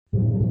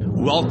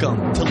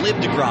Welcome to Live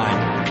to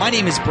Grind. My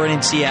name is Brennan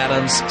T.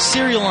 Adams,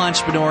 serial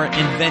entrepreneur,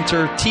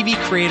 inventor, TV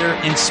creator,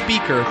 and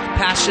speaker,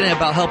 passionate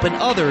about helping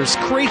others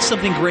create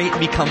something great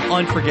and become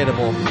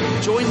unforgettable.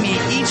 Join me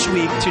each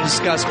week to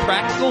discuss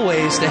practical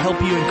ways to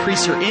help you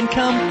increase your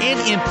income and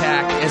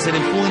impact as an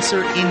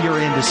influencer in your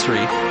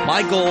industry.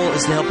 My goal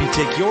is to help you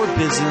take your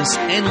business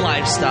and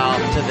lifestyle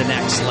to the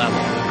next level.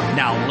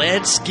 Now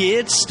let's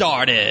get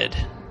started.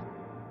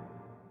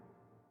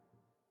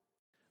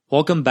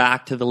 Welcome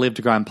back to the Live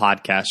to Grind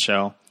podcast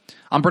show.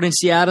 I'm Brennan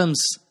C.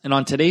 Adams, and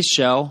on today's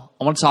show,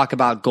 I want to talk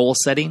about goal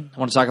setting. I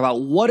want to talk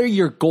about what are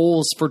your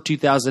goals for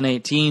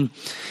 2018.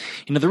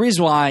 You know, the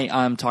reason why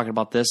I'm talking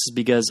about this is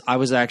because I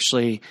was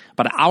actually,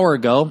 about an hour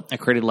ago, I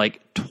created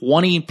like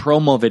 20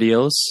 promo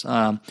videos.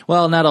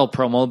 Well, not all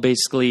promo.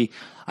 Basically,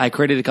 I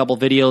created a couple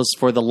videos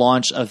for the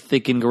launch of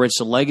Think and Grow Rich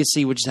the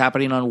Legacy, which is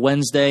happening on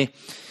Wednesday.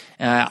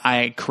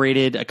 I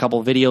created a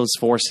couple of videos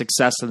for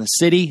Success in the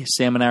City.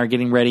 Sam and I are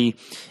getting ready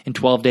in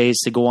 12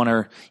 days to go on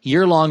our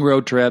year-long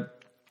road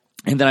trip.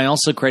 And then I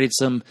also created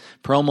some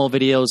promo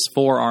videos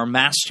for our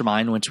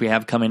mastermind, which we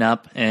have coming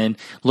up, and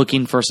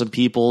looking for some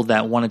people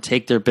that want to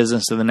take their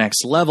business to the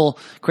next level.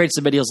 Created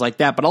some videos like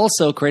that, but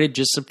also created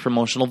just some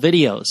promotional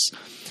videos.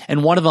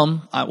 And one of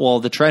them,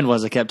 the trend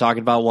was I kept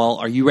talking about,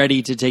 are you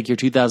ready to take your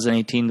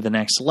 2018 to the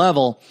next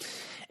level?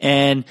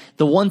 And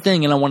the one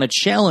thing, and I want to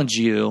challenge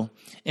you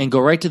and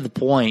go right to the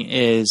point,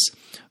 is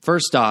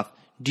first off,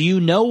 do you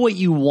know what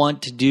you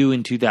want to do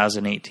in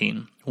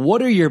 2018?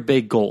 What are your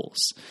big goals?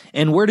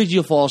 And where did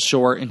you fall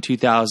short in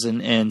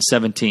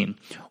 2017?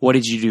 What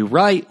did you do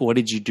right? What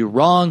did you do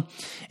wrong?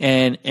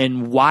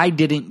 And why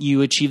didn't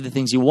you achieve the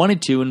things you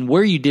wanted to? And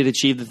where you did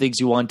achieve the things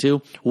you want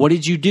to, what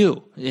did you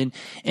do?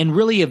 And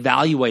really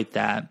evaluate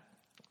that.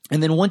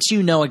 And then once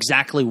you know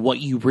exactly what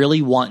you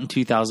really want in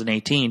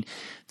 2018,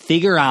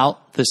 figure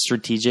out the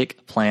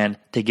strategic plan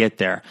to get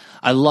there.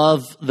 I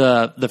love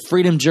the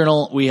Freedom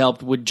Journal we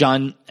helped with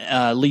John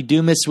Lee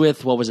Dumas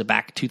with. What was it,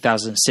 back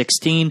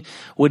 2016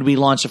 when we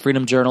launched the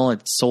Freedom Journal?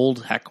 It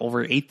sold,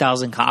 over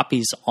 8,000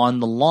 copies on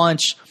the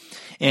launch,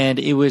 and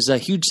it was a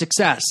huge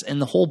success. And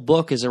the whole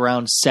book is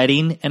around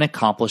setting and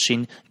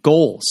accomplishing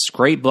goals.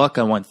 Great book.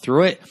 I went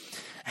through it.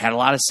 Had a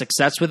lot of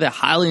success with it.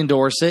 Highly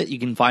endorse it. You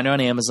can find it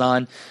on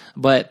Amazon.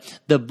 But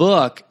the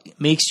book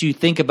makes you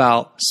think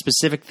about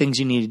specific things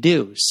you need to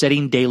do.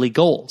 Setting daily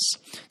goals.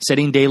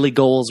 Setting daily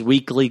goals,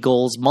 weekly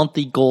goals,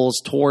 monthly goals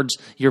towards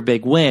your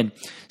big win.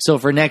 So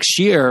for next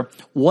year,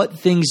 what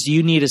things do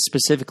you need to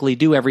specifically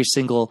do every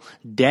single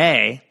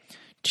day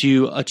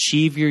to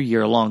achieve your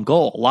year-long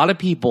goal? A lot of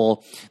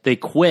people, they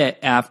quit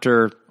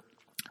after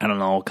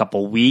a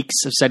couple weeks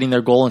of setting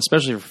their goal, and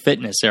especially for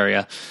fitness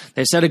area.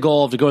 They set a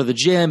goal to go to the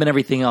gym and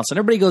everything else. And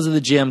everybody goes to the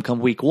gym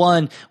come week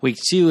 1, week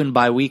 2, and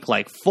by week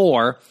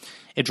 4,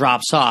 it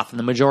drops off. And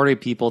the majority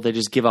of people, they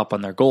just give up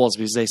on their goals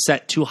because they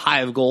set too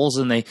high of goals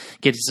and they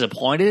get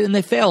disappointed and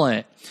they fail in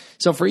it.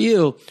 So for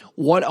you,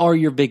 what are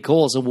your big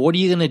goals and what are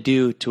you going to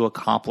do to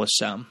accomplish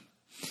them?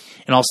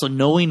 And also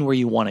knowing where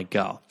you want to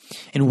go.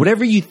 And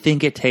whatever you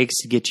think it takes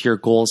to get to your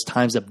goals,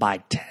 times it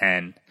by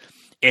 10.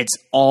 It's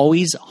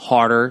always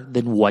harder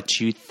than what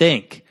you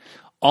think.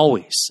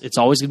 Always. It's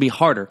always going to be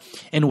harder.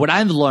 And what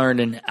I've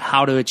learned in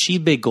how to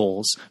achieve big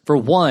goals, for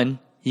one,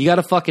 you got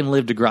to fucking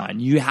live to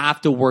grind. You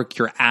have to work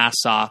your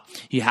ass off.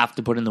 You have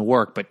to put in the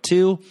work. But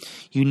two,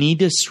 you need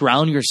to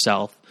surround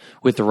yourself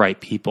with the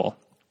right people.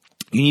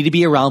 You need to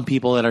be around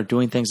people that are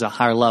doing things at a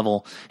higher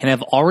level and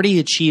have already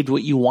achieved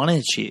what you want to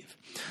achieve.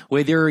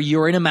 Whether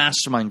you're in a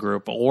mastermind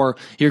group or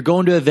you're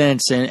going to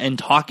events and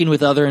talking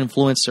with other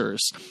influencers,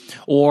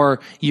 or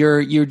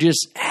you're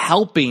just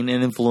helping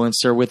an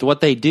influencer with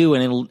what they do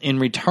and in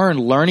return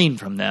learning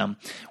from them,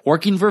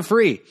 working for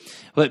free.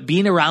 But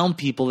being around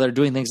people that are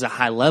doing things at a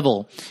high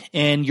level,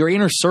 and your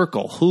inner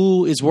circle,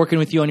 who is working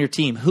with you on your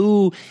team?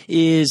 Who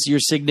is your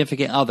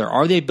significant other?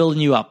 Are they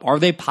building you up? Are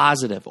they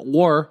positive?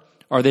 Or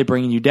are they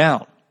bringing you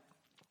down?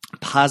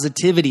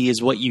 Positivity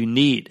is what you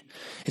need.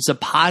 It's a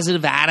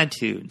positive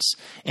attitudes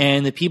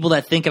and the people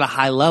that think at a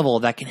high level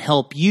that can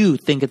help you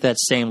think at that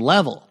same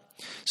level.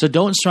 So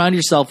don't surround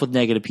yourself with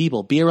negative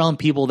people. Be around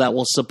people that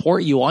will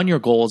support you on your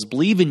goals,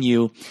 believe in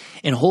you,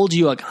 and hold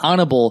you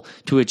accountable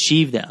to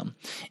achieve them.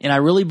 And I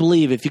really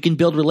believe if you can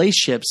build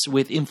relationships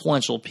with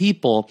influential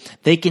people,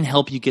 they can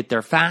help you get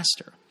there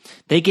faster.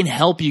 They can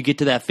help you get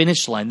to that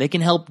finish line. They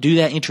can help do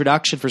that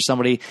introduction for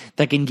somebody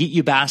that can get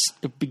you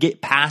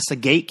get past a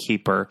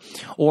gatekeeper,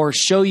 or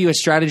show you a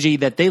strategy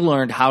that they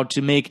learned how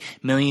to make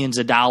millions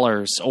of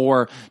dollars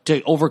or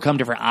to overcome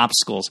different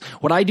obstacles.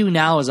 What I do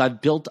now is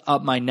I've built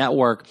up my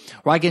network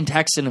where I can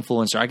text an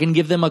influencer. I can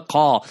give them a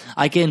call.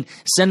 I can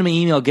send them an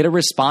email, get a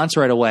response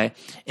right away,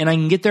 and I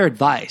can get their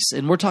advice.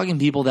 And we're talking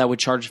people that would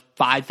charge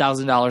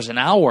 $5,000 an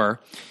hour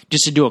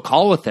just to do a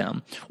call with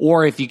them,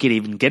 or if you could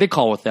even get a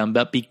call with them.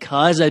 But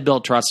because I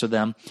built trust with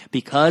them,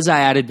 because I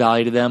added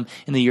value to them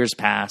in the years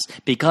past,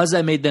 because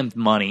I made them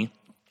money,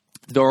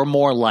 they're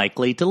more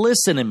likely to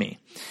listen to me.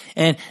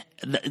 And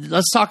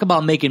let's talk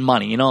about making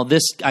money. You know,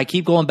 I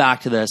keep going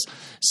back to this.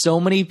 So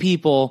many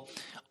people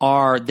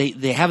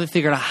they haven't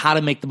figured out how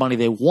to make the money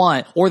they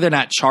want, or they're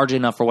not charging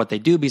enough for what they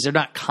do because they're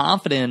not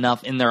confident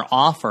enough in their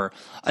offer.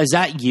 Is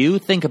that you?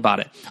 Think about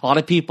it. A lot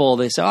of people,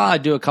 they say, I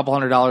do a couple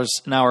 $100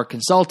 an hour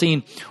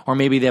consulting, or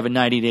maybe they have a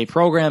 90-day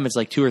program. It's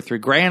like $2,000 or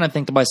 $3,000. I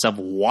think to myself,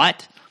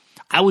 what?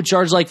 I would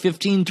charge like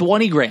 15,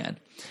 20 grand.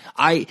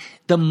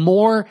 The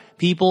more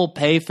people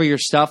pay for your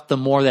stuff, the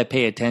more they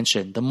pay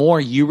attention. The more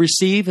you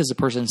receive as a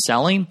person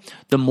selling,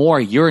 the more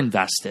you're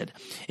invested.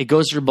 It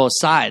goes through both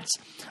sides.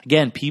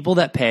 Again, people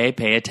that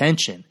pay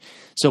attention.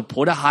 So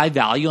put a high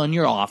value on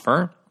your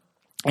offer.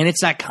 And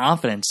it's that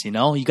confidence, you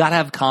got to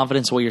have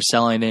confidence in what you're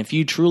selling. And if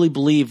you truly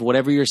believe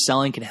whatever you're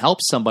selling can help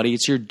somebody,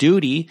 it's your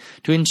duty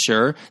to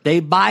ensure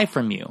they buy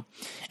from you.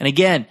 And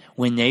again,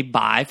 when they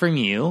buy from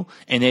you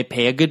and they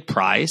pay a good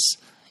price,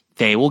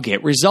 they will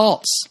get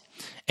results.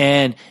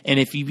 And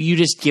if you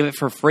just give it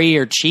for free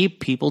or cheap,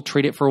 people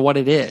treat it for what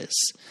it is.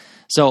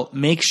 So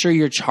make sure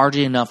you're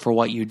charging enough for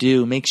what you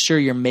do. Make sure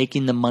you're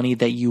making the money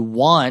that you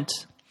want.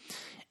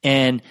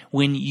 And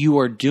when you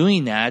are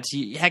doing that,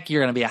 heck,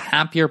 you're going to be a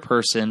happier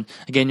person.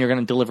 Again, you're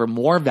going to deliver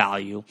more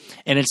value,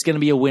 and it's going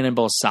to be a win on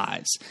both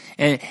sides.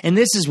 And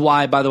this is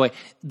why, by the way,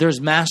 there's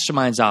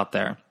masterminds out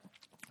there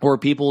where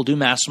people do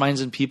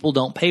masterminds and people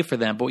don't pay for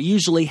them. But what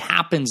usually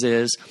happens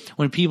is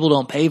when people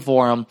don't pay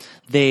for them,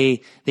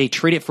 they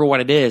treat it for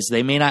what it is.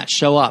 They may not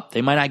show up.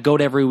 They might not go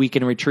to every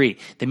weekend retreat.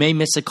 They may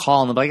miss a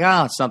call and they're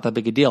like, it's not that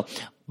big a deal.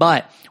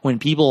 But when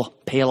people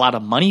pay a lot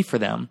of money for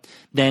them,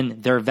 then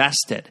they're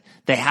vested.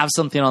 They have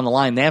something on the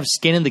line. They have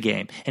skin in the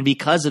game. And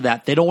because of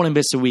that, they don't want to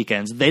miss the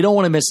weekends. They don't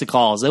want to miss the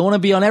calls. They want to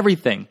be on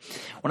everything.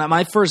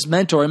 My first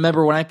mentor, I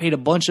remember when I paid a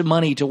bunch of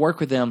money to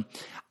work with him,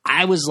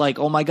 I was like,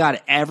 oh my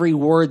God, every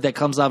word that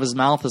comes out of his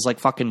mouth is like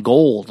fucking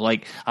gold.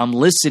 Like I'm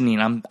listening,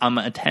 I'm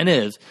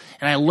attentive.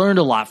 And I learned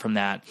a lot from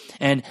that.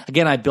 And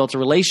again, I built a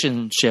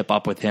relationship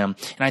up with him.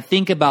 And I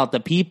think about the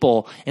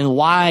people and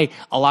why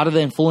a lot of the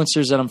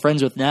influencers that I'm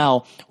friends with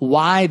now,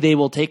 why they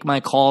will take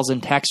my calls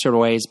and text or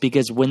ways,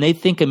 because when they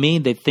think of me,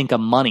 they think of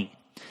money.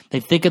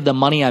 They think of the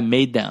money I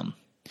made them.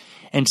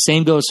 And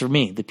same goes for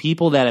me. The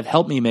people that have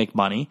helped me make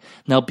money,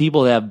 now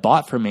people that have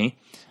bought from me,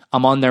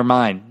 I'm on their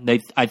mind.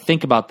 I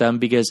think about them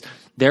because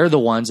they're the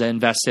ones that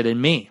invested in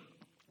me.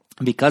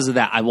 And because of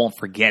that, I won't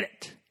forget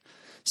it.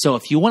 So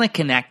if you want to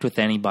connect with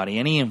anybody,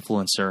 any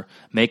influencer,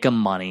 make them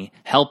money,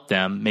 help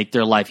them, make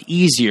their life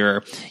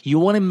easier, you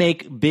want to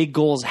make big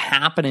goals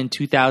happen in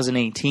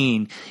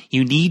 2018,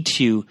 you need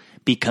to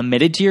be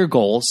committed to your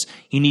goals.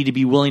 You need to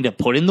be willing to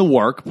put in the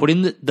work, put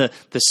in the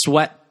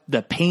sweat,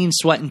 the pain,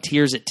 sweat, and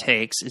tears it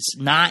takes. It's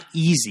not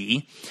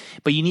easy,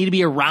 but you need to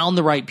be around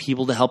the right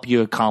people to help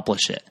you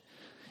accomplish it.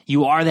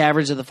 You are the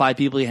average of the 5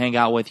 people you hang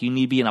out with. You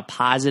need to be in a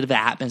positive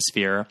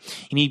atmosphere.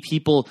 You need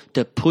people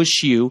to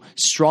push you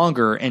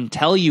stronger and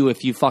tell you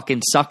if you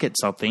fucking suck at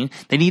something.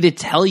 They need to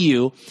tell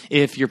you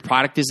if your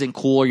product isn't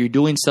cool or you're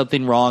doing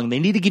something wrong. They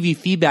need to give you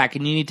feedback,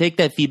 and you need to take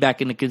that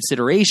feedback into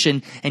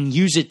consideration and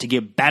use it to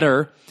get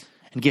better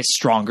and get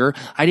stronger.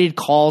 I did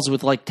calls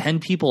with like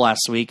 10 people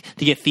last week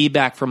to get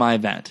feedback for my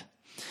event.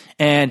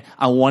 And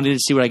I wanted to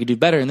see what I could do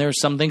better. And there were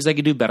some things I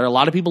could do better. A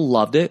lot of people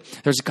loved it.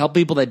 There's a couple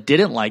people that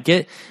didn't like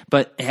it.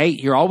 But hey,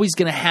 you're always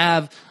going to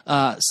have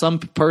some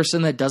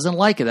person that doesn't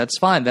like it. That's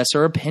fine. That's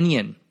their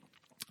opinion.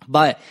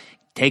 But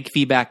take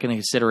feedback into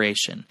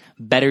consideration.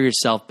 Better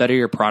yourself, better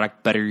your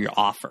product, better your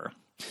offer.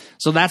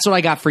 So that's what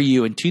I got for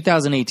you in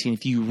 2018.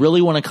 If you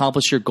really want to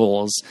accomplish your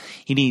goals,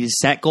 you need to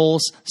set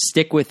goals,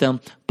 stick with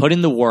them, put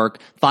in the work,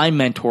 find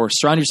mentors,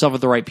 surround yourself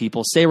with the right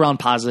people, stay around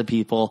positive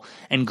people,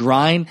 and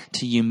grind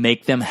till you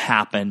make them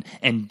happen.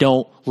 And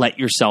don't let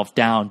yourself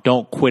down.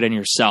 Don't quit on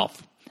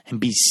yourself, and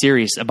be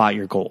serious about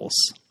your goals.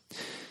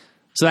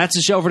 So that's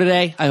the show for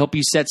today. I hope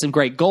you set some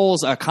great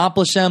goals,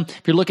 accomplish them.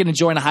 If you're looking to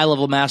join a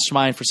high-level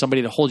mastermind for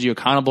somebody to hold you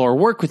accountable or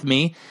work with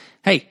me,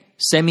 hey,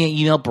 send me an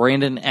email,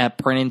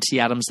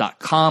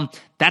 brandon@brandonadams.com.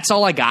 That's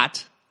all I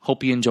got.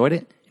 Hope you enjoyed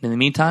it. And in the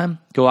meantime,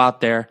 go out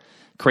there,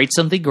 create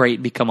something great,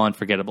 and become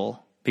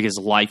unforgettable, because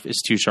life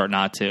is too short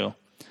not to.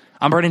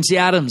 I'm Brandon T.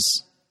 Adams.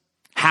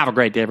 Have a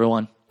great day,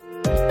 everyone.